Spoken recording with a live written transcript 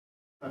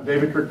I'm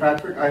David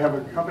Kirkpatrick. I have a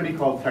company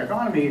called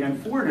Techonomy,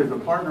 and Ford is a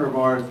partner of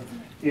ours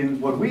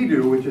in what we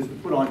do, which is to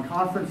put on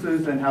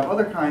conferences and have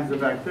other kinds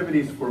of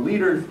activities for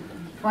leaders,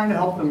 trying to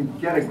help them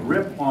get a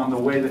grip on the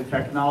way that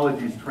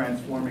technology is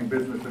transforming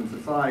business and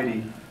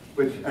society,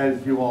 which,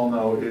 as you all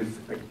know, is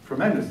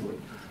tremendously.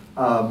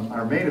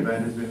 Our main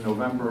event is in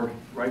November,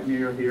 right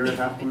near here at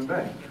Half Moon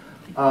Bay.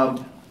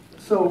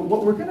 So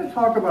what we're going to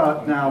talk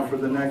about now for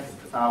the next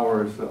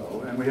hour or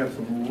so, and we have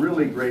some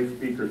really great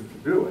speakers to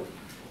do it,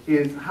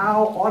 is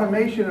how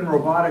automation and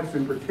robotics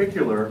in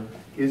particular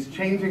is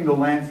changing the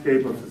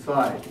landscape of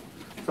society.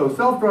 So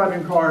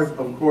self-driving cars,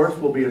 of course,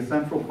 will be a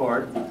central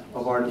part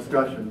of our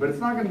discussion, but it's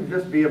not going to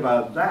just be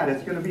about that.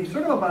 It's going to be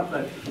sort of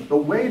about the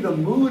way the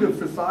mood of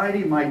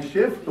society might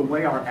shift, the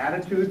way our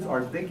attitudes,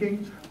 our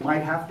thinking might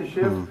have to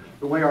shift,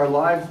 the way our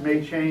lives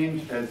may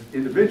change as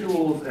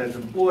individuals, as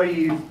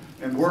employees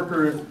and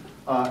workers,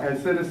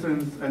 as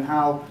citizens, and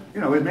how,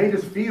 it may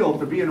just feel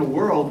to be in a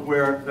world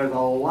where there's a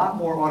lot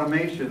more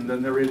automation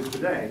than there is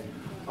today.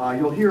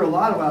 You'll hear a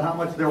lot about how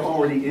much there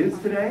already is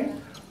today,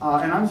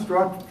 and I'm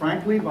struck,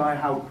 frankly, by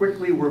how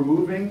quickly we're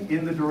moving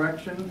in the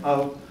direction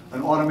of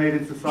an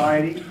automated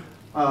society.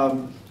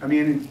 I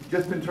mean,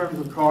 just in terms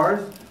of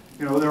cars,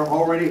 there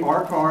already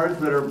are cars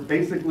that are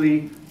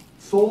basically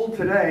sold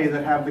today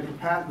that have the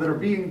that are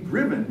being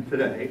driven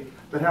today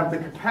that have the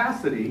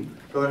capacity,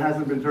 though it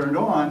hasn't been turned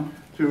on,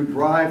 to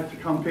drive to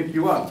come pick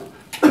you up.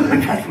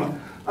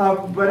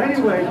 But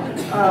anyway,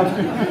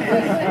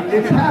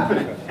 it's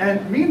happening.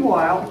 And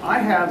meanwhile, I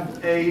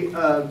have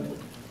an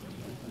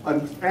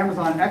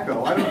Amazon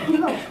Echo. I don't know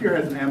who else here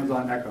has an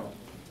Amazon Echo.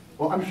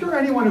 Well, I'm sure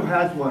anyone who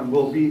has one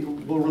will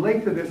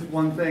relate to this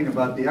one thing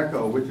about the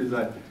Echo, which is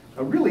a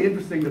really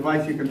interesting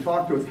device you can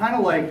talk to. It's kind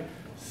of like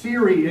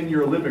Siri in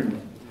your living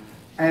room.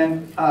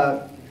 And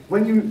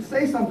when you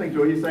say something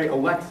to it, you say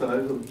Alexa,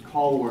 is a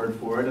call word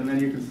for it, and then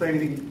you can say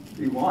anything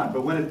you want.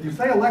 But when you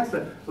say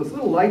Alexa, this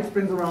little light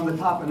spins around the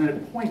top, and then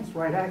it points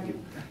right at you.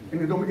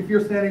 And if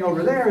you're standing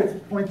over there,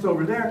 it points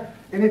over there,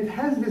 and it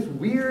has this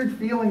weird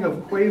feeling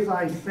of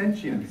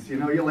quasi-sentience.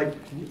 You're like,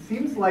 it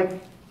seems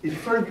like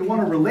it's sort of, you want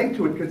to relate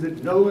to it because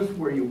it knows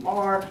where you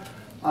are.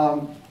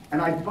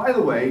 And I, by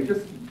the way,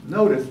 just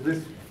noticed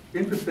this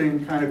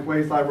interesting kind of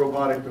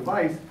quasi-robotic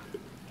device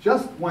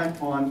just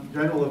went on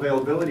general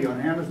availability on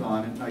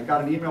Amazon, and I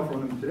got an email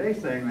from them today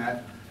saying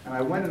that, and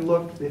I went and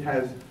looked. It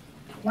has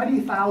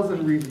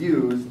 20,000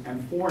 reviews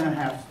and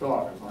 4.5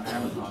 stars on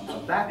Amazon. Now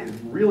that is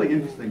really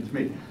interesting to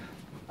me.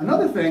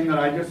 Another thing that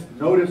I just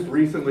noticed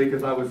recently,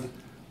 because I was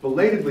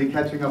belatedly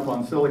catching up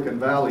on Silicon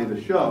Valley, the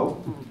show,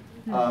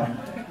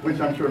 which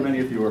I'm sure many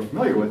of you are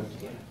familiar with,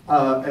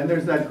 and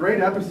there's that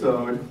great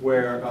episode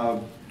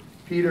where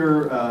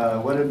Peter,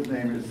 what his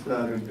name is,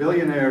 the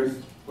billionaire's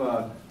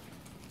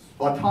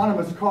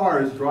autonomous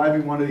cars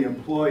driving one of the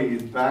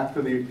employees back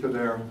to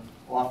their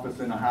office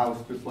in a house,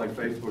 just like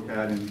Facebook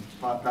had in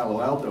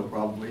Palo Alto,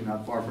 probably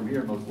not far from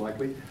here, most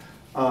likely.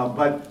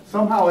 But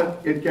somehow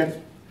it gets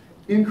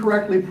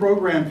incorrectly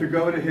programmed to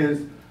go to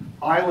his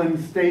island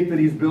state that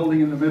he's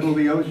building in the middle of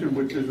the ocean,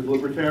 which is a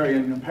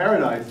libertarian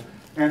paradise.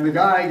 And the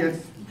guy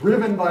gets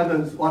driven by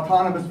this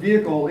autonomous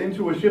vehicle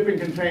into a shipping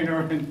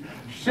container and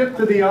shipped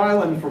to the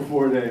island for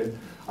 4 days.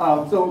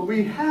 So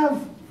we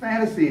have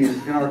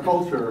fantasies in our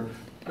culture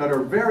that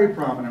are very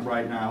prominent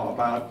right now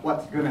about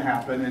what's going to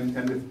happen,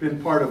 and it's been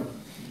part of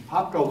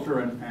pop culture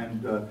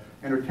and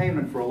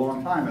entertainment for a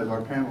long time, as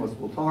our panelists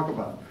will talk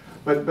about.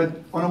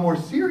 But on a more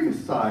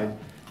serious side,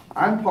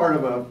 I'm part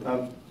of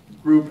a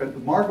group at the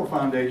Markle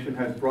Foundation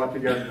has brought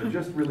together and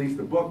just released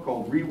a book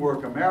called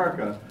Rework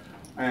America,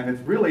 and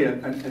it's really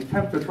an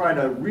attempt to try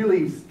to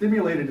really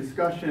stimulate a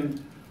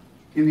discussion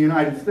in the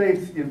United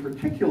States in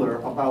particular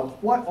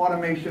about what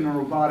automation and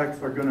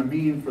robotics are going to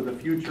mean for the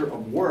future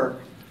of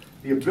work,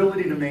 the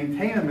ability to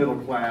maintain a middle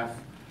class,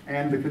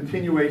 and the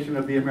continuation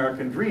of the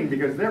American dream,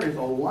 because there is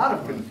a lot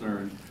of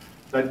concern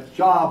that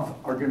jobs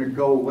are going to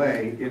go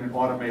away in an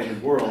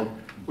automated world,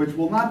 which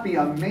will not be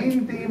a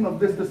main theme of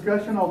this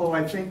discussion, although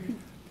I think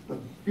the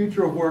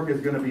future of work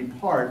is going to be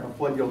part of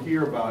what you'll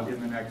hear about in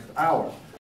the next hour.